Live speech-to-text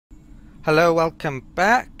Hello, welcome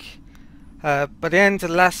back. By the end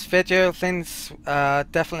of the last video, things are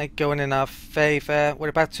definitely going in our favour. We're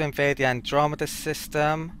about to invade the Andromeda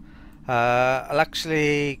system. I'll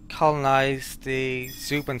actually colonize the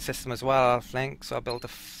Zuben system as well, I think. So I'll build a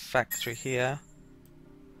factory here.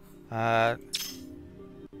 And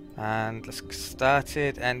let's get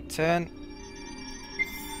started and turn.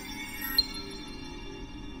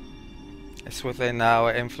 It's within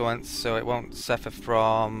our influence, so it won't suffer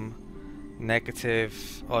from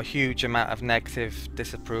negative or huge amount of negative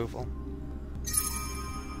disapproval.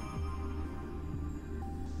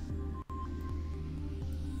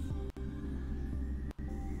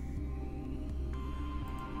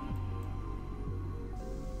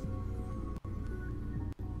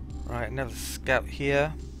 Right, another scout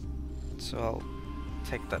here, so I'll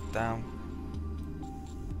take that down.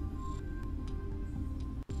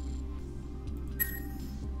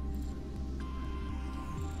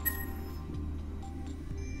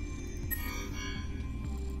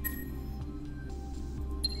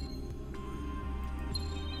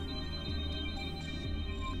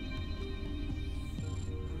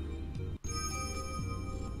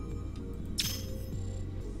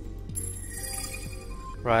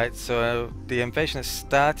 Right, so the invasion has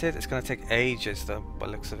started. It's going to take ages though, by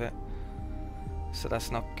the looks of it. So that's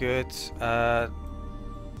not good.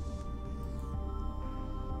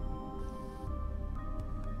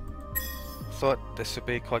 Thought this would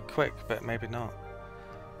be quite quick, but maybe not.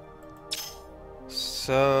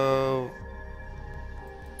 So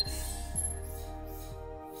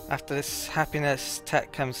after this happiness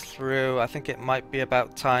tech comes through, I think it might be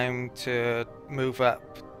about time to move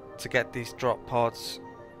up to get these drop pods.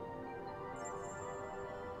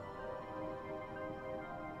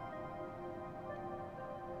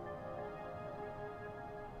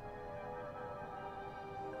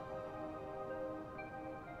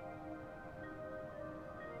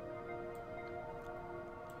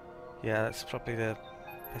 Yeah, that's probably the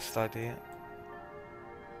best idea.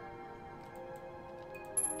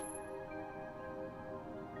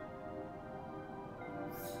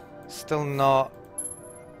 Still not.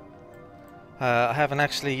 I haven't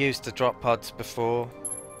actually used the drop pods before,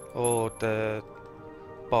 or the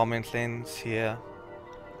bombing things here.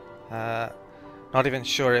 Not even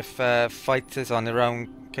sure if fighters on their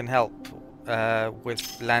own can help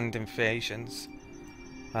with land invasions.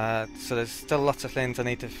 So there's still lots of things I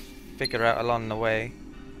need to figure out along the way,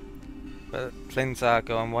 but things are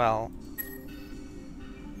going well.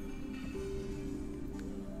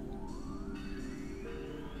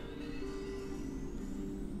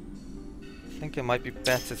 I think it might be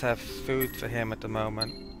better to have food for him at the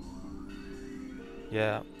moment.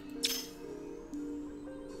 Yeah.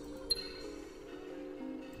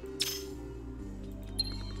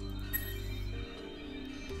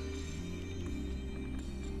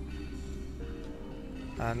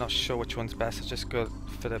 I'm not sure which one's best. I'll just go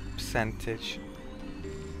for the percentage.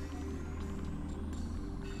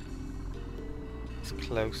 It's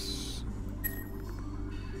close.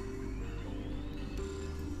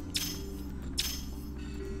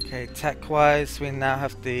 Okay, tech-wise, we now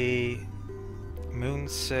have the moon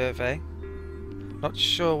survey. Not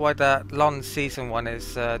sure why that long season one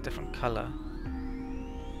is a different colour.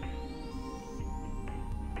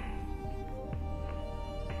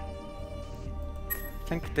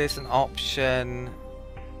 I think there's an option.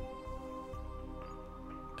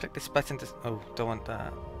 Click this button to. Oh, don't want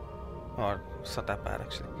that. Oh, it's not that bad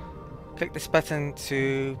actually. Click this button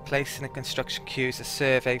to place in the construction queues a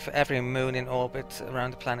survey for every moon in orbit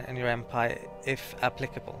around the planet in your empire, if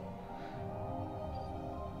applicable.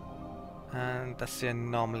 And that's the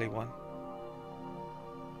anomaly one.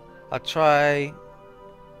 I'll try.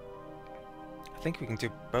 I think we can do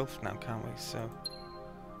both now, can't we? So.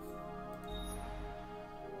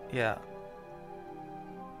 Yeah.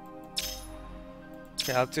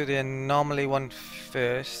 Okay, I'll do the anomaly one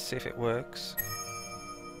first, see if it works.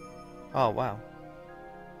 Oh, wow.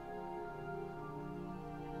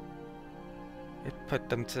 It put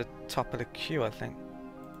them to the top of the queue, I think.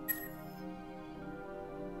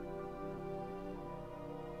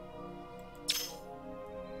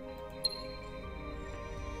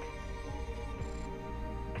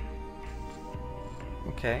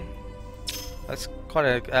 Okay. That's quite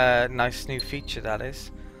a nice new feature, that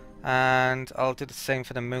is. And I'll do the same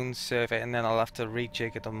for the moon survey, and then I'll have to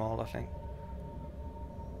rejigger them all, I think.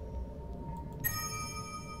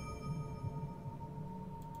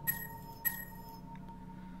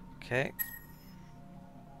 Okay.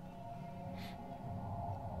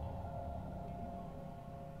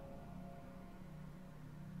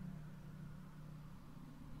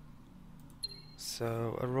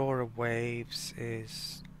 So Aurora Waves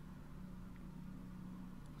is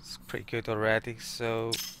it's pretty good already,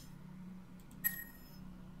 so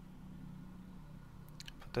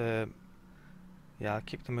put the yeah, I'll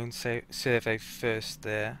keep the moon survey first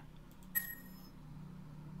there.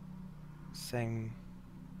 Same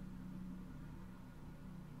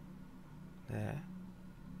there.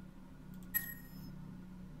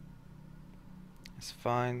 It's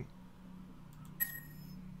fine.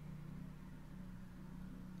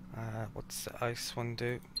 What's the ice one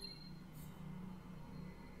do?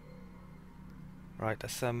 Right,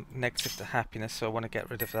 that's negative to happiness, so I want to get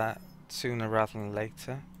rid of that sooner rather than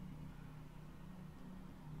later.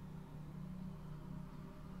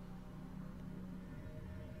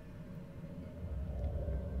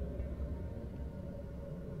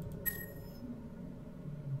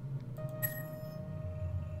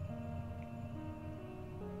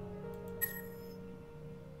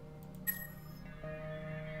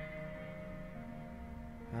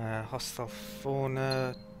 Hostile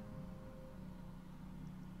fauna.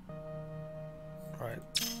 Right,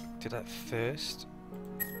 do that first.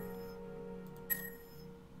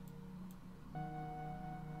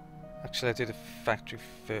 Actually, I do the factory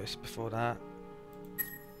first before that.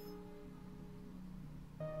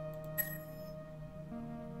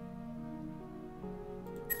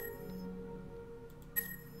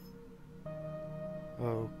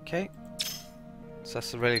 Okay, so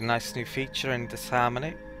that's a really nice new feature in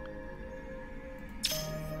Disharmony.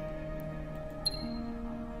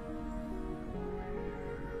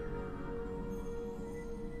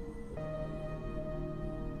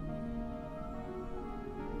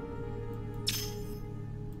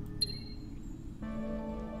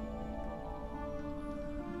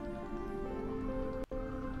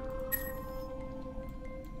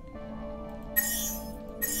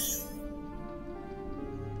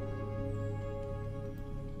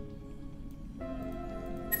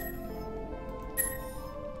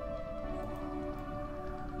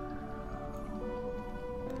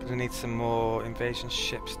 We need some more invasion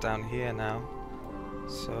ships down here now,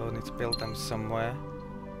 so I need to build them somewhere.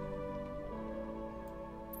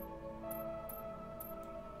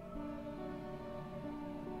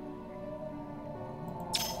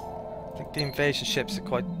 I think the invasion ships are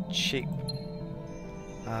quite cheap.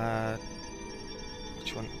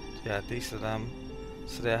 Which one? Yeah, these are them.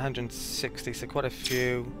 So they're 160, so quite a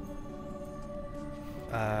few.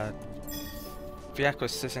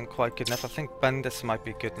 Viacros isn't quite good enough. I think Bundus might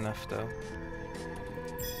be good enough though.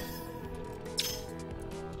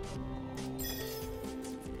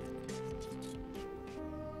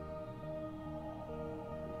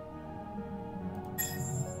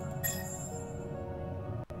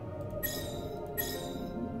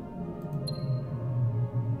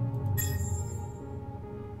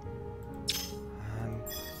 And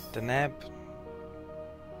the Neb.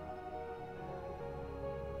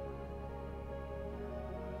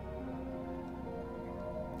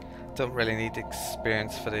 Don't really need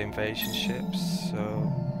experience for the invasion ships, so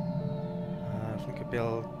I think I'll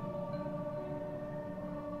build.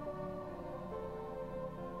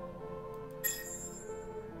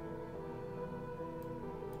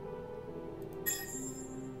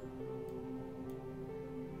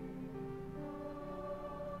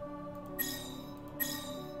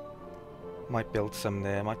 Might build some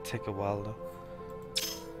there. Might take a while though.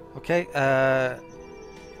 Okay.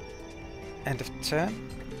 End of turn.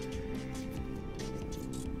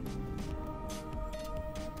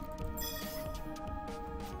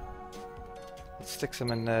 Stick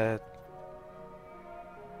some in the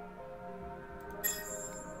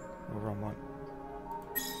wrong one.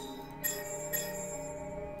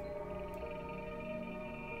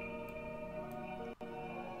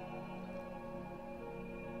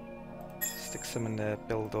 Stick some in the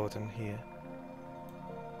build order here.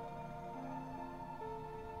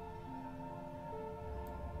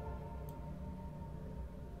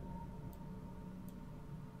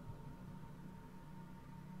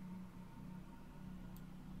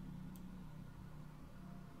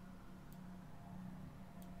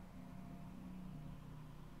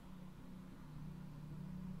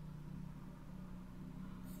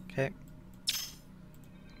 Okay.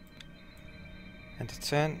 End of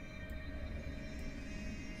turn.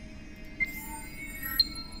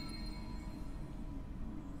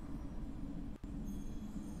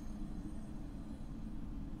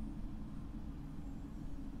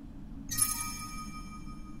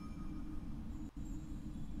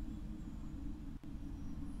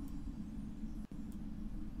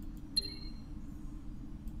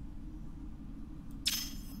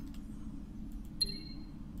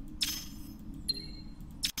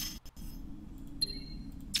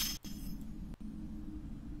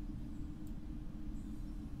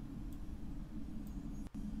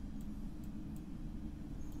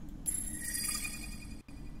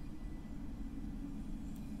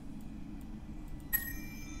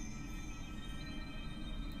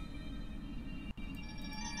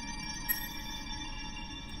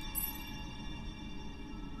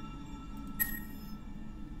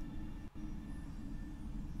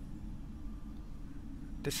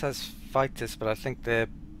 This has fighters, but I think they're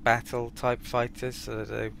battle type fighters, so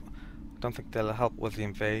they don't think they'll help with the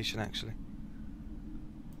invasion actually.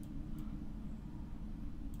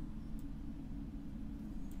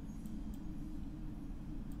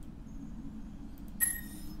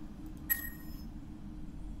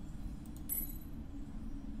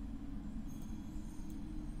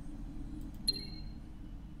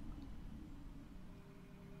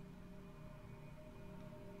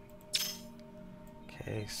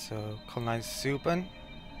 Okay, so colonised Zuben.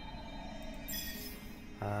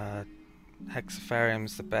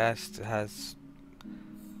 Hexatherium's the best. It has,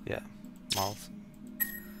 yeah, mold.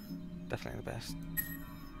 Definitely the best.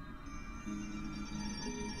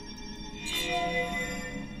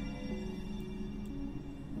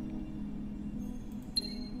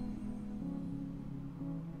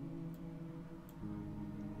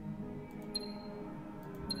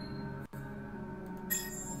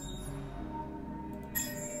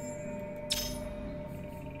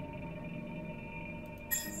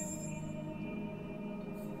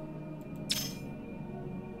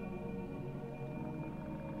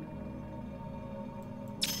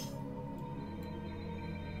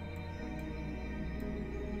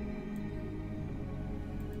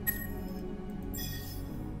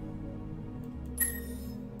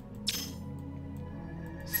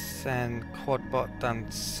 Send quadbot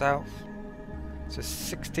down south. So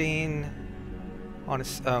 16 on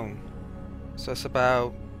its own. So it's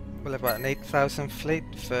about, we'll have about an 8,000 fleet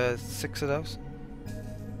for 6 of those.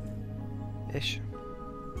 Ish.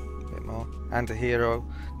 A bit more. And a hero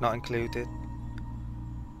not included.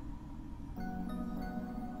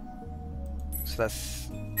 So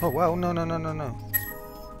that's, oh wow, no.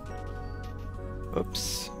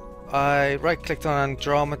 Oops. I right clicked on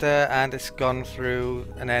Andromeda and it's gone through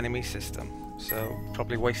an enemy system. So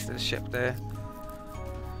probably wasted a ship there.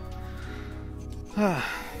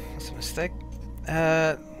 That's a mistake.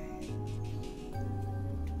 So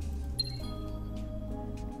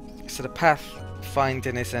the path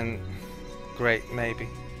finding isn't great, maybe.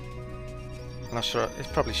 I'm not sure. It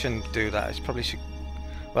probably shouldn't do that. It probably should.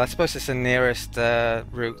 Well, I suppose it's the nearest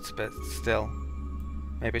route, but still.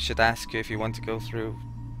 Maybe it should ask you if you want to go through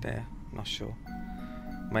there. I'm not sure.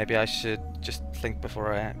 Maybe I should just think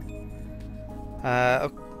before I act.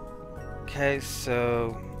 Okay,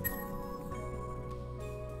 so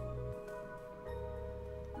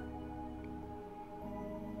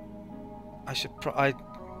I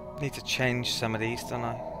need to change some of these, don't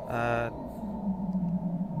I?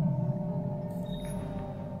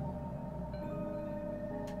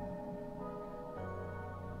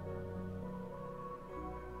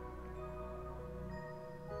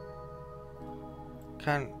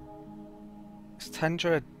 Is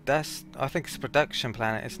Tundra a dust? I think it's a production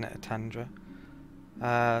planet, isn't it? A Tundra. So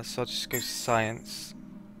I'll just go science.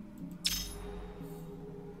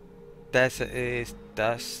 Desert is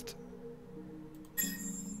dust.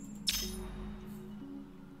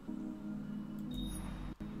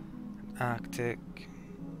 Arctic.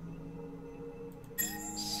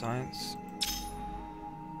 Science.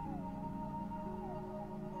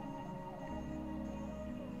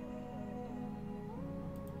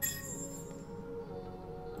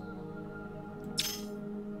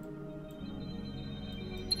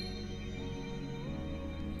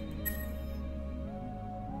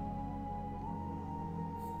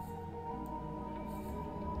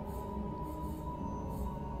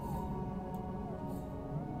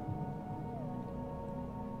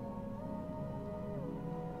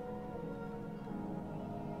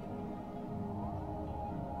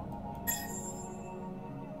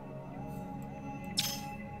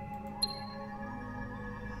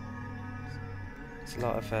 There's a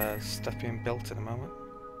lot of stuff being built at the moment.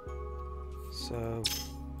 So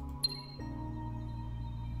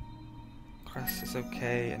grass is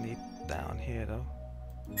okay. I need down here though.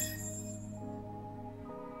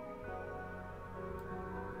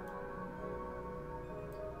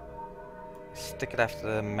 Stick it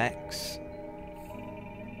after the mechs.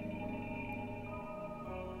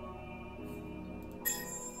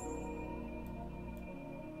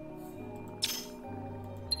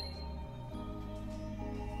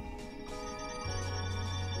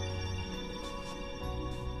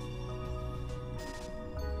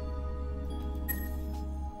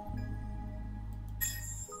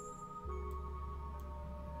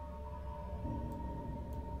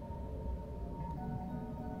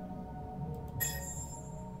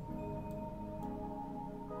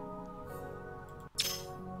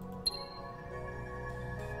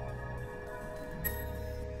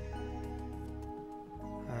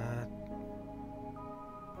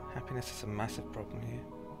 Happiness is a massive problem here.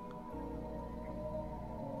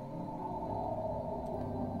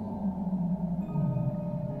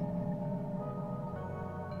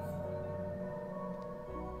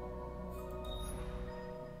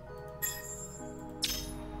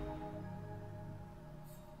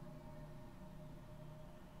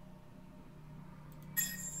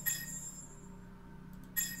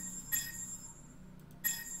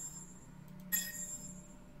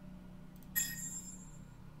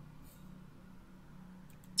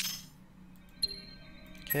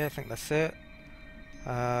 Okay, I think that's it.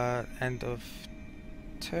 End of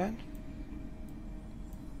turn.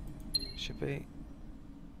 Should be.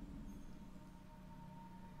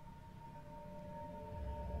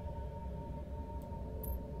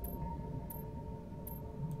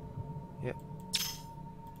 Yep.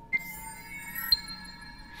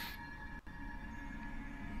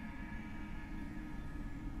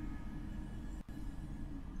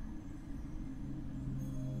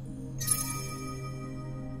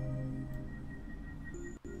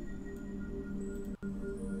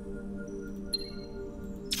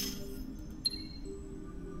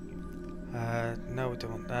 No, we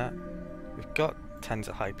don't want that. We've got tons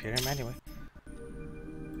of Hyperium anyway.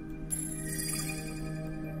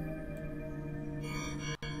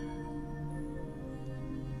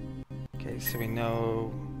 Okay, so we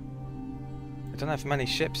know... I don't have many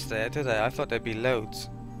ships there, do they? I thought there'd be loads.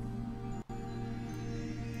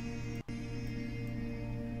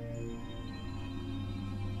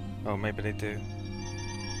 Oh, maybe they do.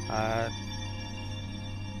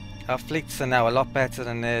 Our fleets are now a lot better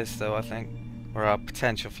than theirs, though, I think. Or our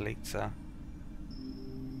potential fleets are.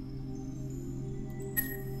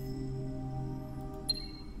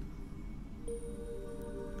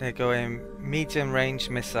 They're going medium-range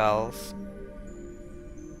missiles.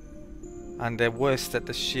 And they're worst at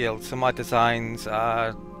the shield, so my designs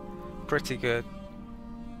are pretty good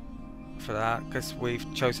for that, because we've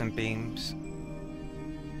chosen beams.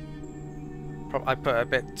 I put a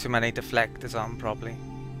bit too many deflectors on, probably.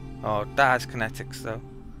 Oh, that has kinetics, though.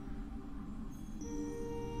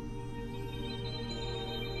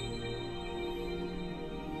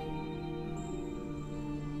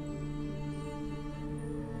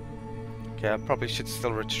 Okay, I probably should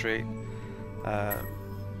still retreat.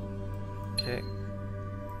 Okay.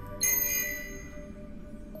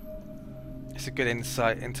 It's a good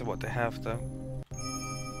insight into what they have, though.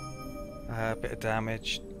 A bit of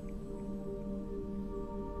damage.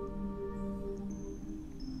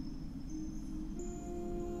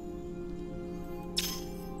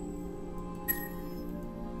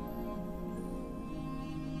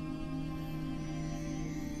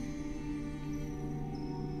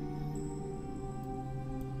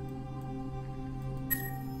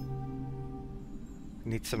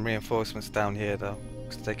 Need some reinforcements down here, though,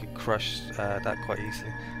 because they could crush that quite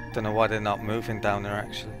easily. Don't know why they're not moving down there,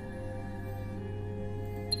 actually.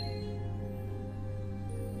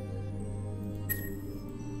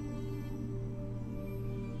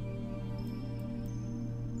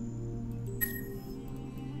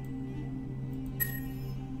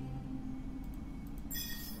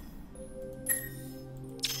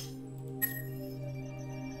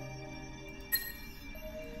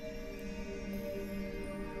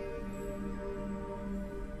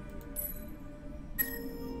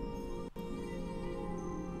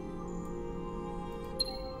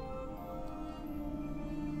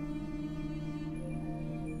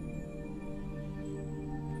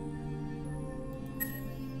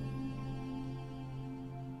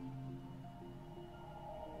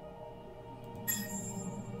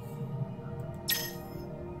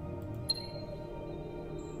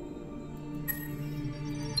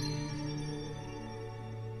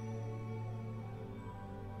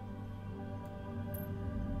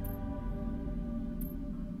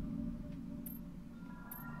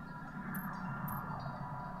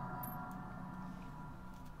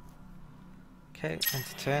 Okay, end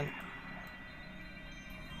of turn.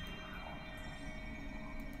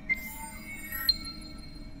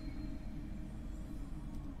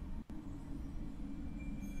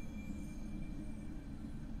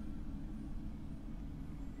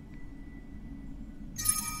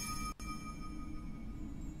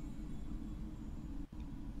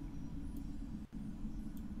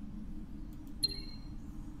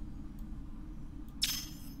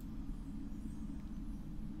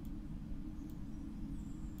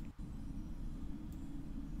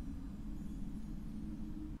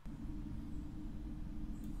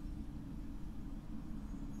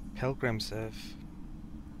 Pilgrims have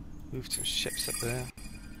moved some ships up there.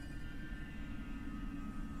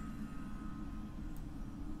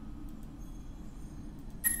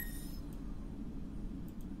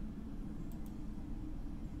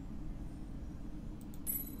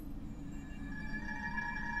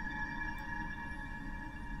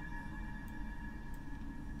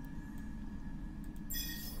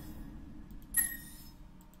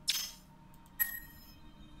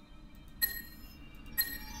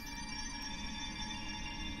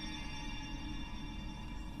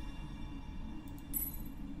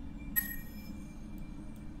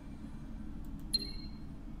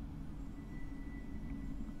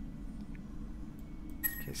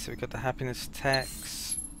 Okay, so we got the happiness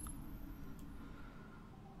text.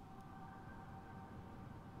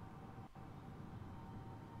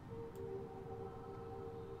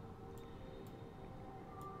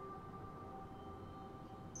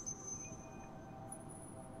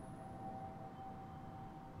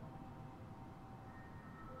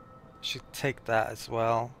 Should take that as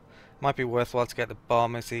well. Might be worthwhile to get the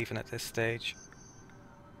bombers even at this stage.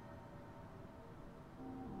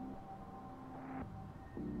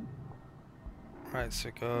 Right, so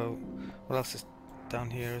go. What else is down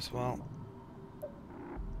here as well?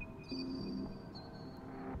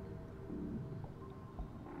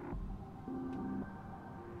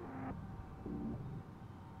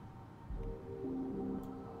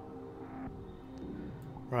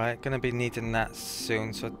 Right, gonna be needing that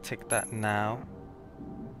soon, so I'll take that now.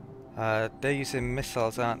 They're using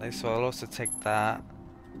missiles, aren't they? So I'll also take that.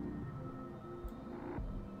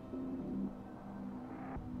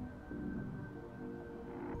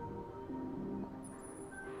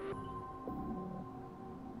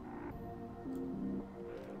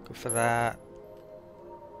 Go for that.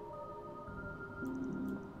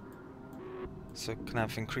 So can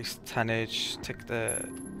have increased tonnage, take the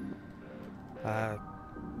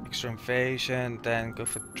extra invasion, then go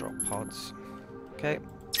for drop pods. Okay.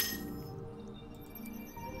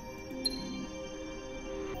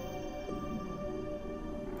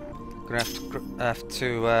 Gonna have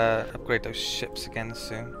to upgrade those ships again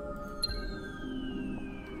soon.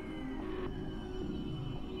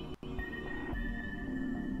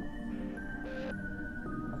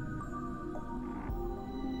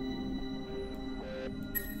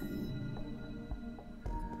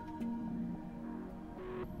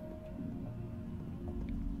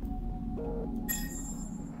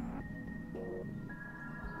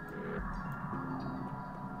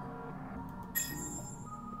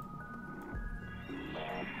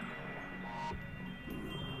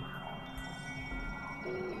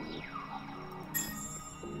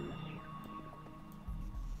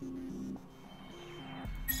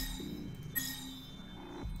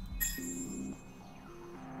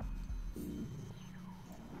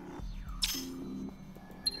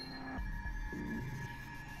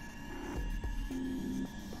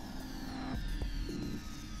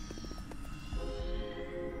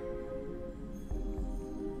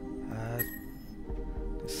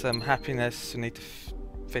 Some happiness we need to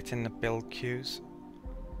fit in the build queues.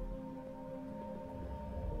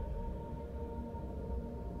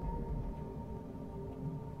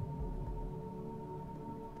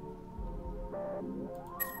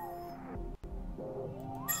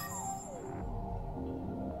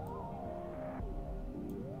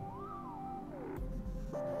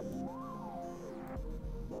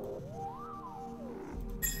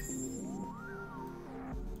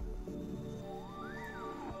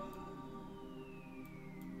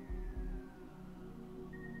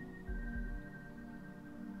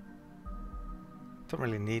 Don't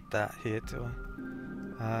really need that here, do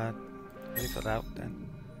I? Leave that out then.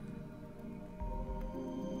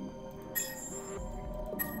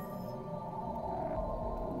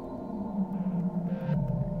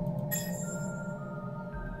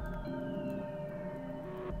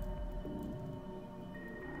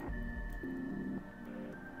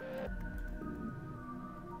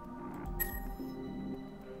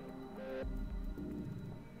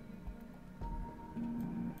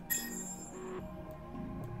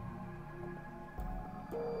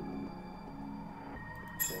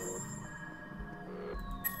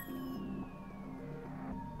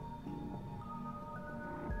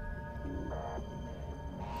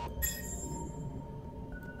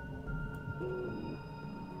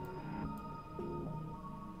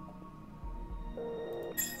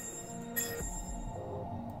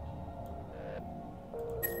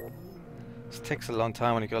 This takes a long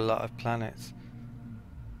time when you've got a lot of planets.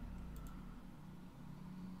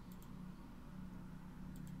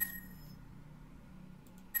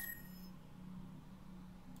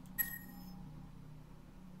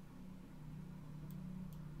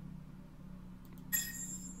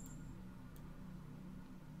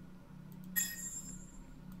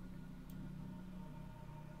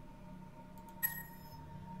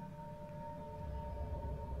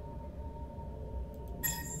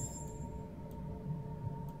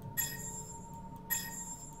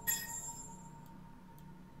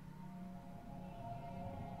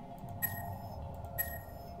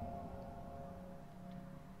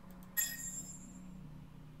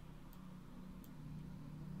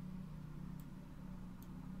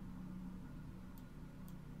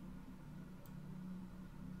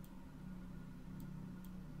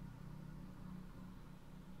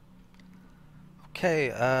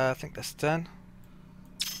 Okay, I think that's done.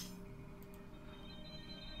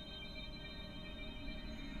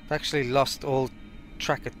 I've actually lost all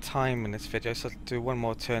track of time in this video, so I'll do one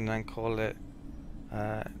more turn and then call it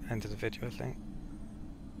end of the video, I think.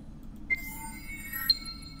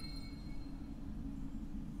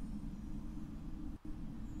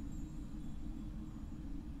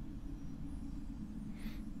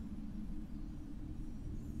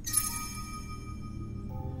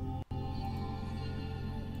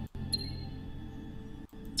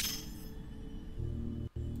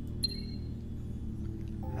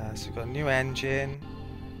 So we've got a new engine,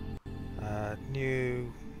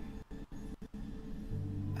 new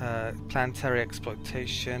planetary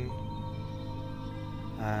exploitation,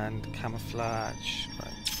 and camouflage.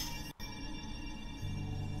 Right.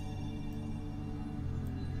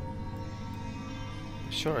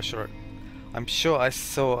 I'm sure I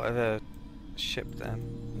saw a ship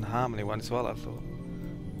then, an Harmony one as well, I thought.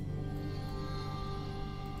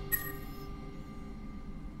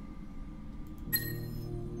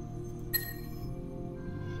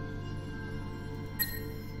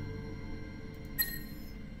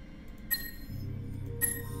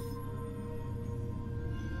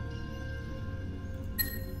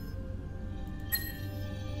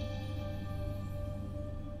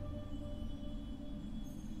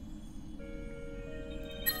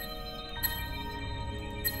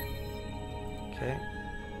 Okay.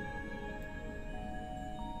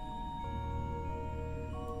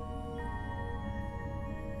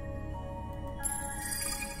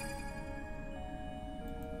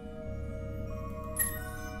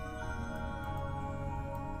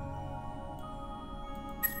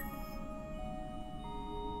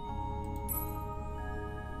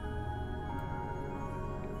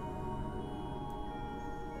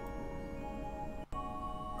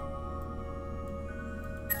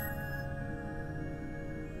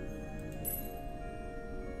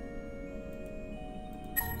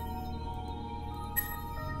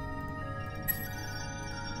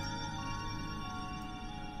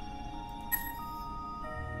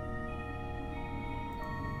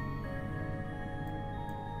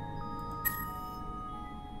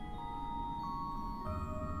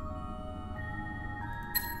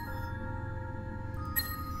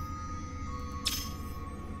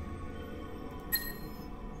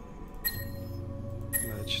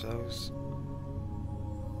 Merge those.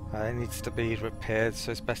 It needs to be repaired,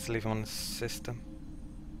 so it's best to leave them on the system.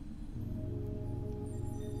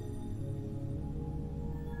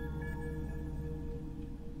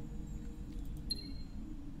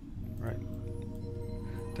 Right.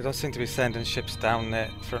 They don't seem to be sending ships down there,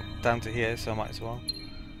 down to here, so I might as well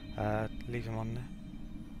leave them on there.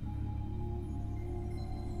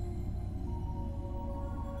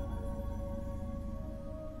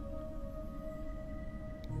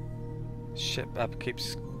 Ship up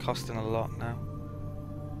keeps costing a lot now.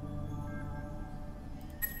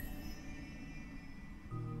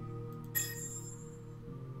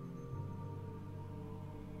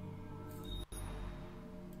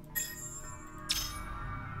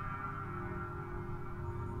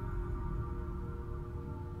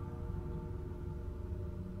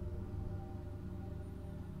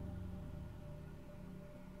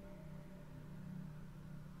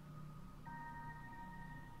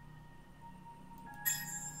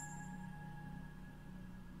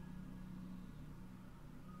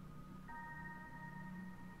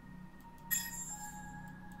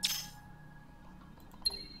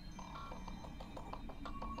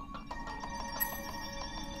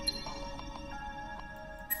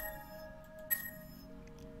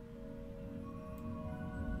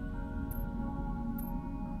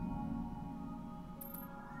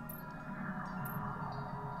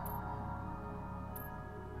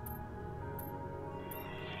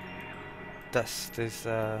 Dust is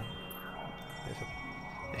a bit of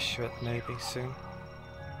an issue maybe soon.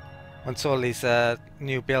 Once all these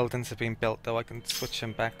new buildings have been built though, I can switch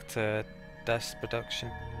them back to dust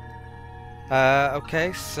production.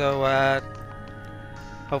 Okay, so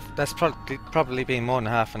that's probably been more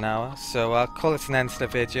than half an hour, so I'll call it an end to the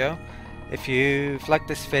video. If you've liked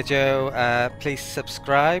this video, please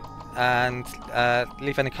subscribe and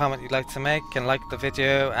leave any comment you'd like to make, and like the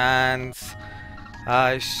video, and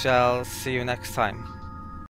I shall see you next time.